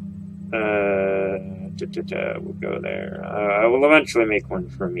 We'll go there. I will eventually make one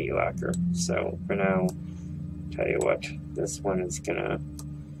for me locker. So for now, tell you what, this one is gonna.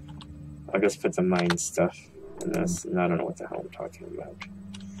 I'll just put the mine stuff in this, and I don't know what the hell I'm talking about.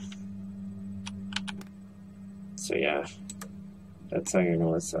 So yeah, that's iron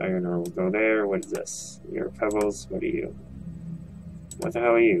ore. So iron ore will go there. What is this? You're pebbles. What are you? What the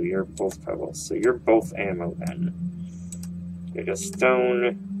hell are you? You're both pebbles. So you're both ammo then. You're just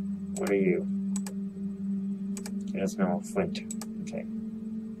stone. What are you? That's normal flint. Okay.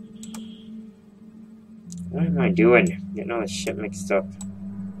 What am I doing? Getting all this shit mixed up.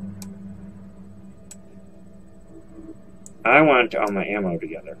 I want all my ammo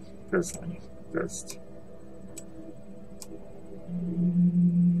together, personally, first.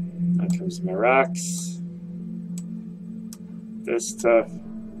 Now comes my rocks. This stuff.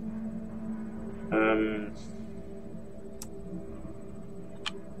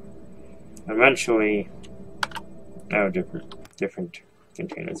 Eventually, different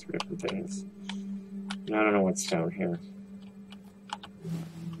containers for different things. And I don't know what's down here.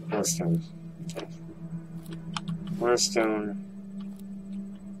 More stone. Okay. More stone.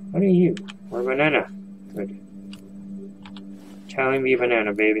 What are you? More banana. Good. Tally me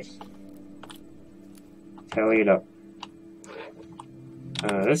banana, baby. Tally it up.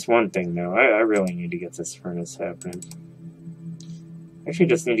 This one thing, though, I really need to get this furnace happening. Actually,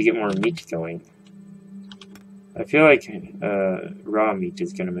 just need to get more meat going. I feel like raw meat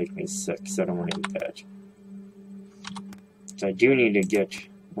is going to make me sick, so I don't want to eat that. So I do need to get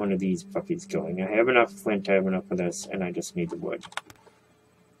one of these puppies going. I have enough flint, I have enough of this, and I just need the wood.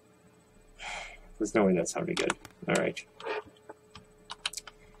 There's no way that sounded good. Alright.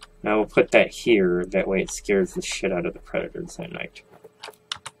 Now we'll put that here, that way it scares the shit out of the predators at night.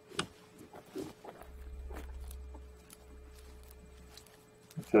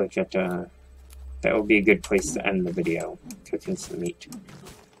 I feel like that would be a good place to end the video. Cooking some meat.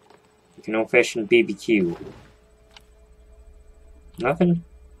 Like an old-fashioned BBQ. Nothing?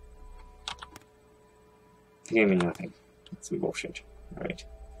 They gave me nothing. That's some bullshit. Alright.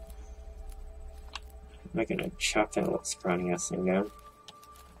 Am I gonna chop that little scrawny ass thing down?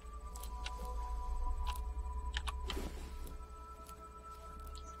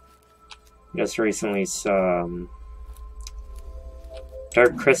 Just recently saw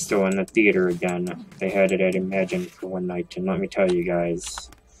Dark Crystal in the theater again. They had it at Imagine for one night, and let me tell you guys,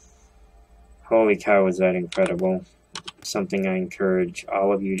 holy cow, is that incredible. Something I encourage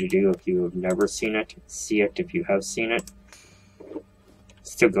all of you to do if you have never seen it. See it if you have seen it.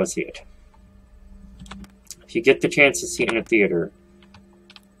 Still go see it. If you get the chance to see it in a theater,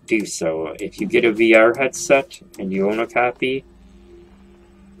 do so. If you get a VR headset and you own a copy,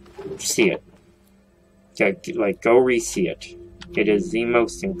 see it. Like, go re-see it. It is the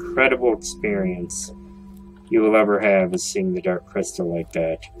most incredible experience you will ever have, is seeing the Dark Crystal like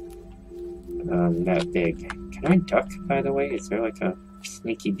that. That big. Can I duck, by the way? Is there like a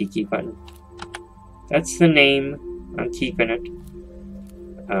sneaky beaky button? That's the name. I'm keeping it.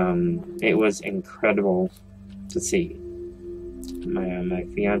 It was incredible to see. My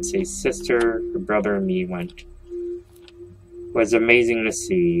fiance's sister, her brother, and me went. It was amazing to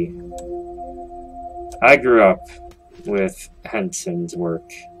see. I grew up with Henson's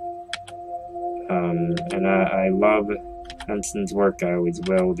work. And I love Henson's work. I always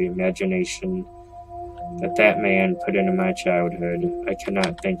will. The imagination that man put into my childhood, I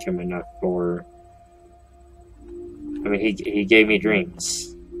cannot thank him enough for. I mean, he gave me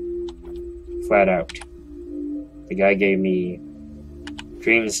dreams. Flat out. The guy gave me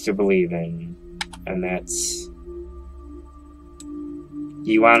dreams to believe in. And that's...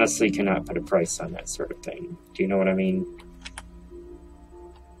 You honestly cannot put a price on that sort of thing. Do you know what I mean?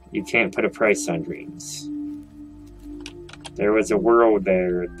 You can't put a price on dreams. There was a world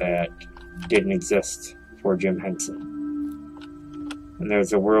there that didn't exist for Jim Henson. And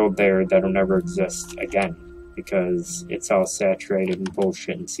there's a world there that'll never exist again, because it's all saturated in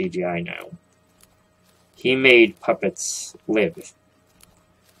bullshit and CGI now. He made puppets live.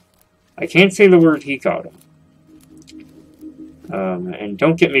 I can't say the word he called them. And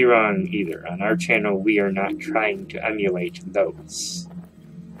don't get me wrong either. On our channel, we are not trying to emulate those.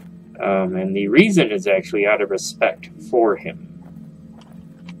 And the reason is actually out of respect for him.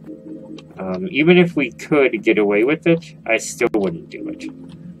 Even if we could get away with it, I still wouldn't do it.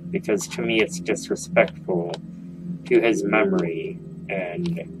 Because to me, it's disrespectful to his memory,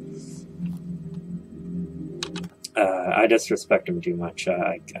 and I disrespect him too much.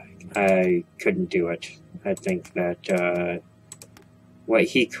 I couldn't do it. I think that what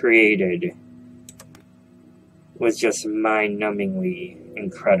he created was just mind-numbingly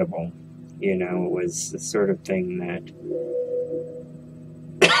incredible. You know, it was the sort of thing that...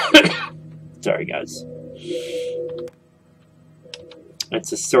 Sorry, guys. It's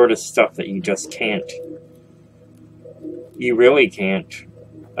the sort of stuff that you just can't... You really can't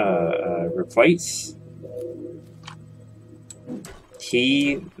replace.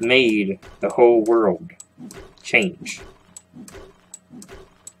 He made the whole world change.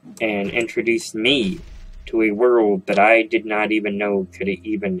 And introduced me to a world that I did not even know could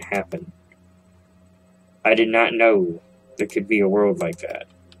even happen. I did not know there could be a world like that.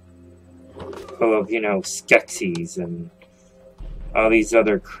 Full of, you know, Skeksis and all these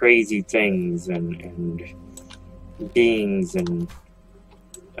other crazy things and beings and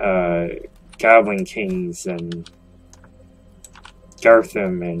Goblin Kings and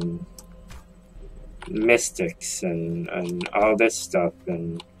Gartham and Mystics and all this stuff,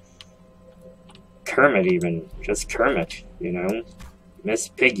 and Kermit even, just Kermit, you know, Miss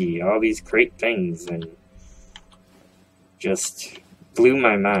Piggy, all these great things, and just blew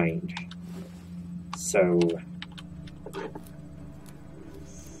my mind. So,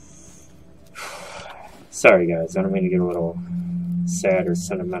 sorry guys, I don't mean to get a little sad or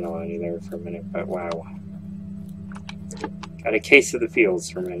sentimental on you there for a minute, but wow. Got a case of the feels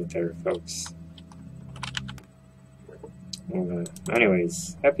for a minute there, folks.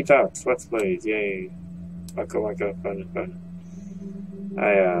 Anyways, happy thoughts, let's plays, yay. Waka waka, fun, fun.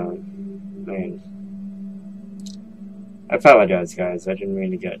 Man. I apologize, guys, I didn't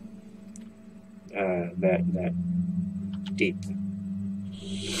mean to get, that deep.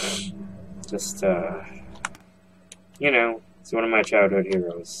 Just, you know, it's one of my childhood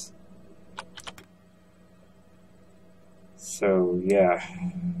heroes. So, yeah.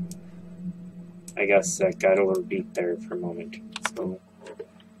 I guess that got a little deep there for a moment. So,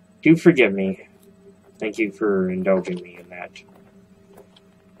 do forgive me. Thank you for indulging me in that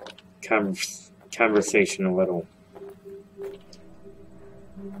conversation a little.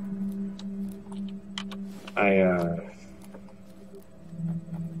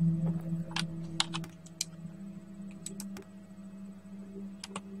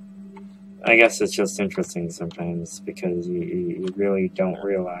 I guess it's just interesting sometimes because you really don't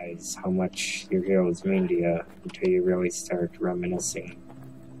realize how much your heroes mean to you until you really start reminiscing.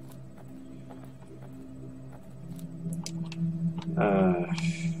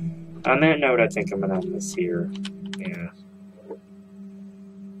 On that note, I think I'm gonna end this here. Yeah. I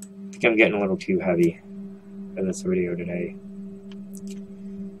think I'm getting a little too heavy for this video today.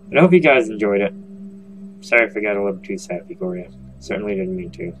 And I hope you guys enjoyed it. Sorry if I got a little too sappy for you. Certainly didn't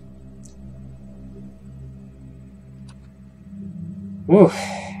mean to. Whew.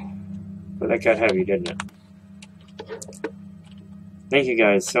 Well, that got heavy, didn't it? Thank you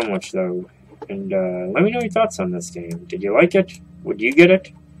guys so much, though. And let me know your thoughts on this game. Did you like it? Would you get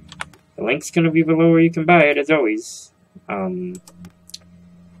it? The link's going to be below where you can buy it, as always. And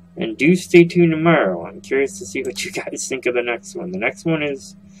do stay tuned tomorrow. I'm curious to see what you guys think of the next one. The next one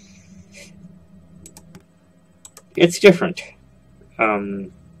is... it's different.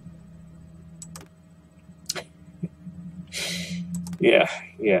 Yeah,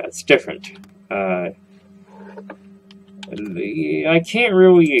 it's different. I can't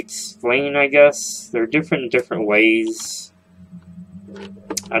really explain, I guess. They're different in different ways.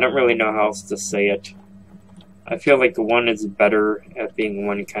 I don't really know how else to say it. I feel like one is better at being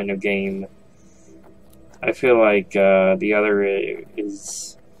one kind of game. I feel like the other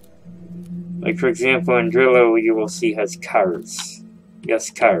is... like, for example, in Drillo, you will see has cars.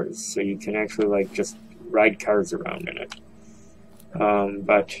 Yes, cars. So you can actually, like, just ride cars around in it.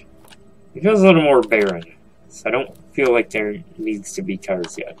 But it feels a little more barren. So I don't feel like there needs to be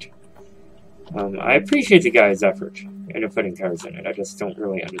cars yet. I appreciate the guy's effort into putting cars in it. I just don't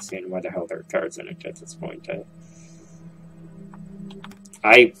really understand why the hell there are cars in it at this point.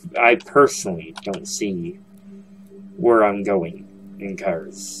 I personally don't see where I'm going in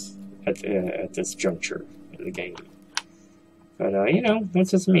cars at this juncture in the game. But you know,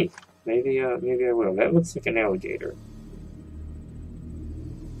 that's just me. Maybe I will. That looks like an alligator.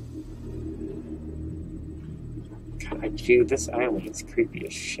 God, dude, this island is creepy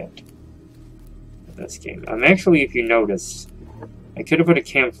as shit. This game. I'm actually, if you notice, I could have put a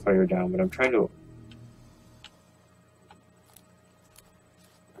campfire down, but I'm trying to...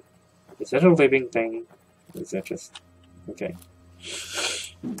 is that a living thing? Or is that just... okay.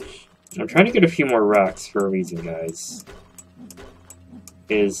 I'm trying to get a few more rocks for a reason, guys.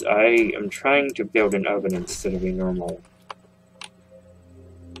 I am trying to build an oven instead of a normal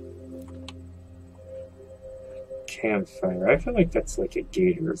campfire. I feel like that's like a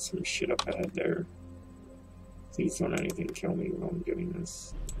gator or some shit up ahead there. Please don't anything kill me while I'm doing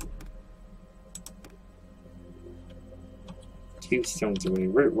this. 2 stones away.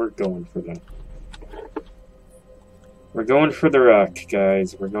 We're going for the... we're going for the rock,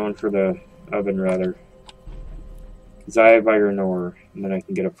 guys. We're going for the oven, rather. Because I have iron ore, and then I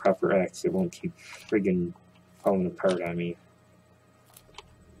can get a proper axe. It won't keep friggin' falling apart on me.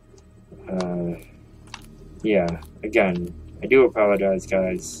 Yeah, again, I do apologize,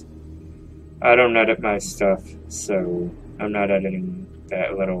 guys. I don't edit my stuff, so I'm not editing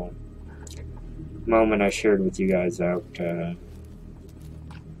that little moment I shared with you guys out.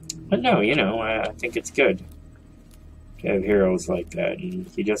 But no, you know, I think it's good to have heroes like that, and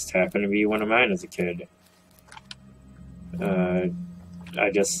he just happened to be one of mine as a kid. I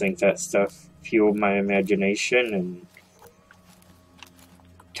just think that stuff fueled my imagination and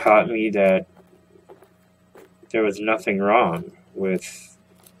taught me that there was nothing wrong with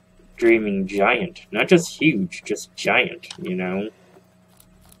dreaming giant. Not just huge, just giant, you know?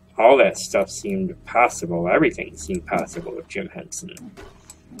 All that stuff seemed possible. Everything seemed possible with Jim Henson.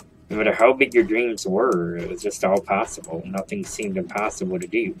 No matter how big your dreams were, it was just all possible. Nothing seemed impossible to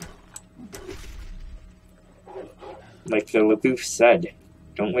do. Like the LaBouffe said,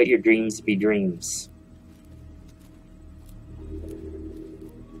 don't let your dreams be dreams.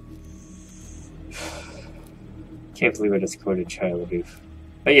 Can't believe I just quoted Child Abuse.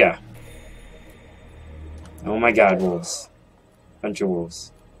 But yeah. Oh my god, wolves. Bunch of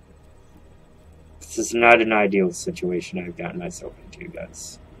wolves. This is not an ideal situation I've gotten myself into,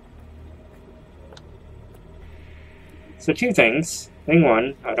 guys. So two things. Thing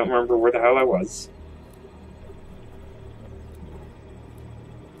one, I don't remember where the hell I was.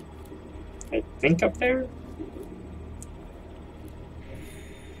 I think up there?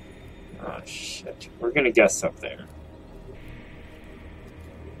 Oh shit. We're gonna guess up there.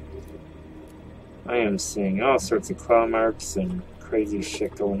 I am seeing all sorts of claw marks and crazy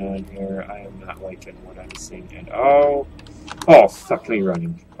shit going on here. I am not liking what I'm seeing. And oh, fuck me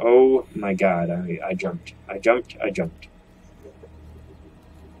running. Oh my god, I jumped. I jumped.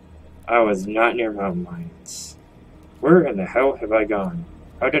 I was not near mountain lions. Where in the hell have I gone?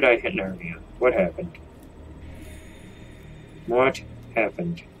 How did I hit Narnia? What happened? What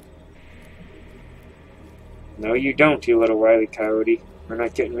happened? No, you don't, you little wily coyote. You're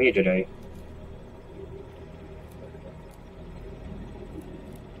not getting me today.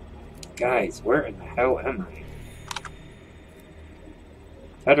 Guys, where in the hell am I?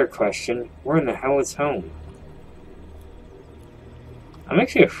 Better question, where in the hell is home? I'm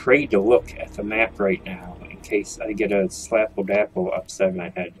actually afraid to look at the map right now in case I get a slapple-dapple upside my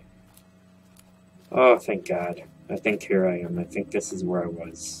head. Oh, thank God. I think here I am. I think this is where I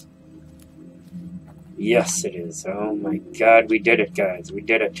was. Yes, it is. Oh my God, we did it, guys. We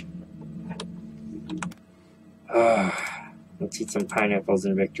did it. Let's eat some pineapples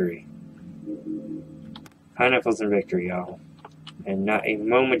in victory. Pineapples in victory, y'all. And not a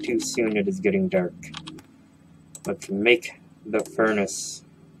moment too soon it is getting dark. Let's make the furnace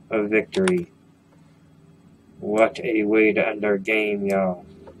of victory. What a way to end our game, y'all.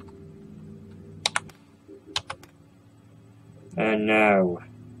 And now,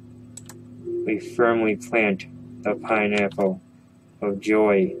 we firmly plant the pineapple of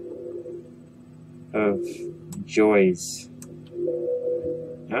joy. Of joys.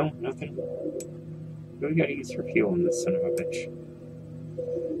 No? Nothing? What do we gotta use for fuel in this son of a bitch?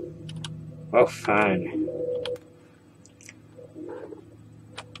 Well, fine.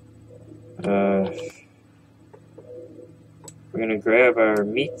 We're gonna grab our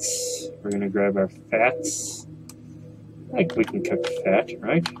meats. We're gonna grab our fats. Like we can cook fat,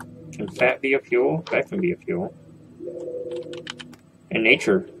 right? Can fat be a fuel? That can be a fuel. In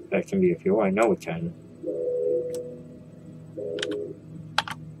nature, that can be a fuel. I know it can.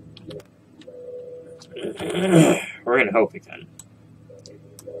 We're gonna hope it can.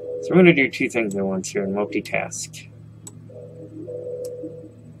 So we're gonna do two things at once here and multitask.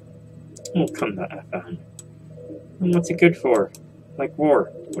 Oh, come the F on. And what's it good for? Like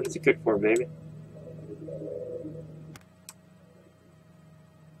war. What is it good for, baby?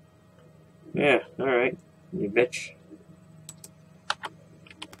 Yeah, alright. You bitch.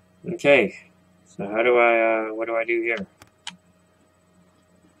 Okay. So how do I, what do I do here?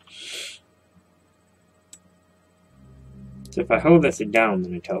 So if I hold this down,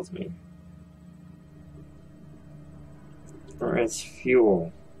 then it tells me. Or as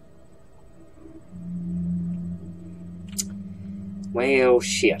fuel. Well,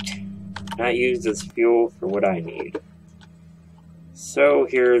 shit. Not used as fuel for what I need. So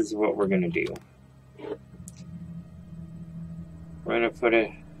here's what we're gonna do. We're gonna put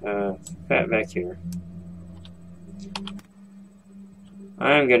a fat back here.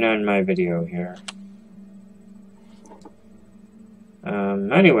 I'm gonna end my video here.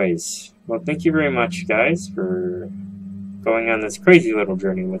 Anyways, well, thank you very much, guys, for going on this crazy little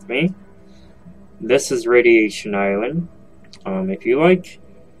journey with me. This is Radiation Island. If you like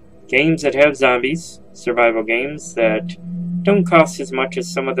games that have zombies, survival games that don't cost as much as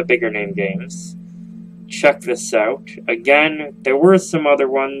some of the bigger name games, check this out. Again, there were some other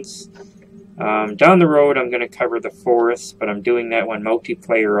ones. Down the road, I'm going to cover The Forest, but I'm doing that one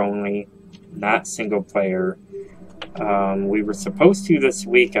multiplayer only, not single player. We were supposed to this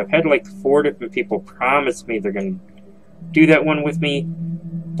week. I've had like 4 different people promise me they're going to do that one with me.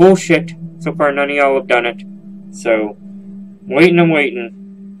 Bullshit. So far, none of y'all have done it. So, I'm waiting.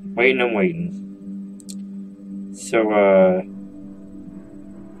 So,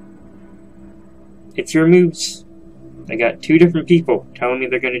 it's your moves. I got 2 different people telling me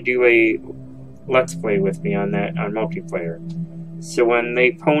they're going to do a Let's Play with me on that, on multiplayer. So when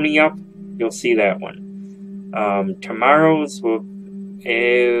they pony up, you'll see that one. Tomorrow's will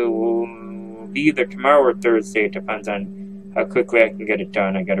be either tomorrow or Thursday. It depends on how quickly I can get it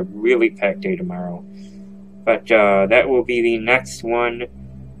done. I got a really packed day tomorrow. But that will be the next one.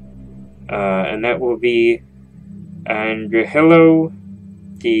 And that will be Andrehillo,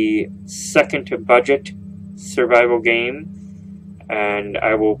 the second budget survival game. And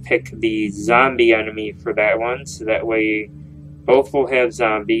I will pick the zombie enemy for that one, so that way both will have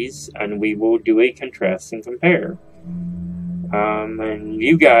zombies, and we will do a contrast and compare. And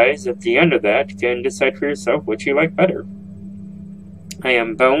you guys, at the end of that, can decide for yourself what you like better. I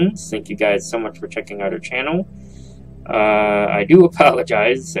am Bones. Thank you guys so much for checking out our channel. I do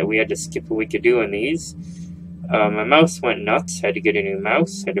apologize that we had to skip a week of doing these. My mouse went nuts. Had to get a new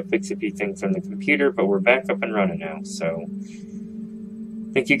mouse. Had to fix a few things on the computer, but we're back up and running now, so...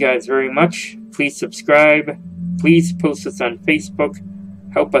 Thank you guys very much. Please subscribe. Please post us on Facebook.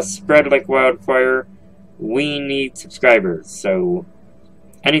 Help us spread like wildfire. We need subscribers, so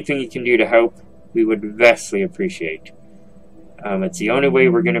anything you can do to help, we would vastly appreciate. It's the only way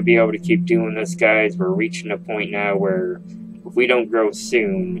we're going to be able to keep doing this, guys. We're reaching a point now where if we don't grow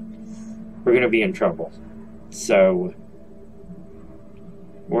soon, we're going to be in trouble. So,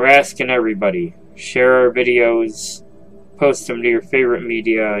 we're asking everybody, share our videos, post them to your favorite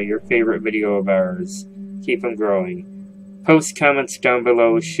media, your favorite video of ours. Keep them growing. Post comments down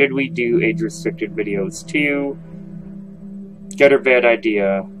below. Should we do age-restricted videos too? Good or bad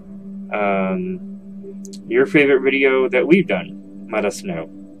idea? Your favorite video that we've done. Let us know.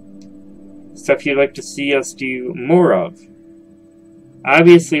 Stuff you'd like to see us do more of.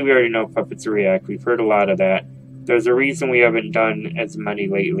 Obviously, we already know Puppets React. We've heard a lot of that. There's a reason we haven't done as many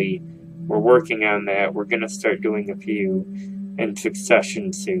lately. We're working on that. We're going to start doing a few in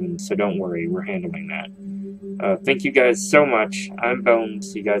succession soon, so don't worry, we're handling that. Thank you guys so much. I'm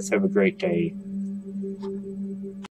Bones. You guys have a great day.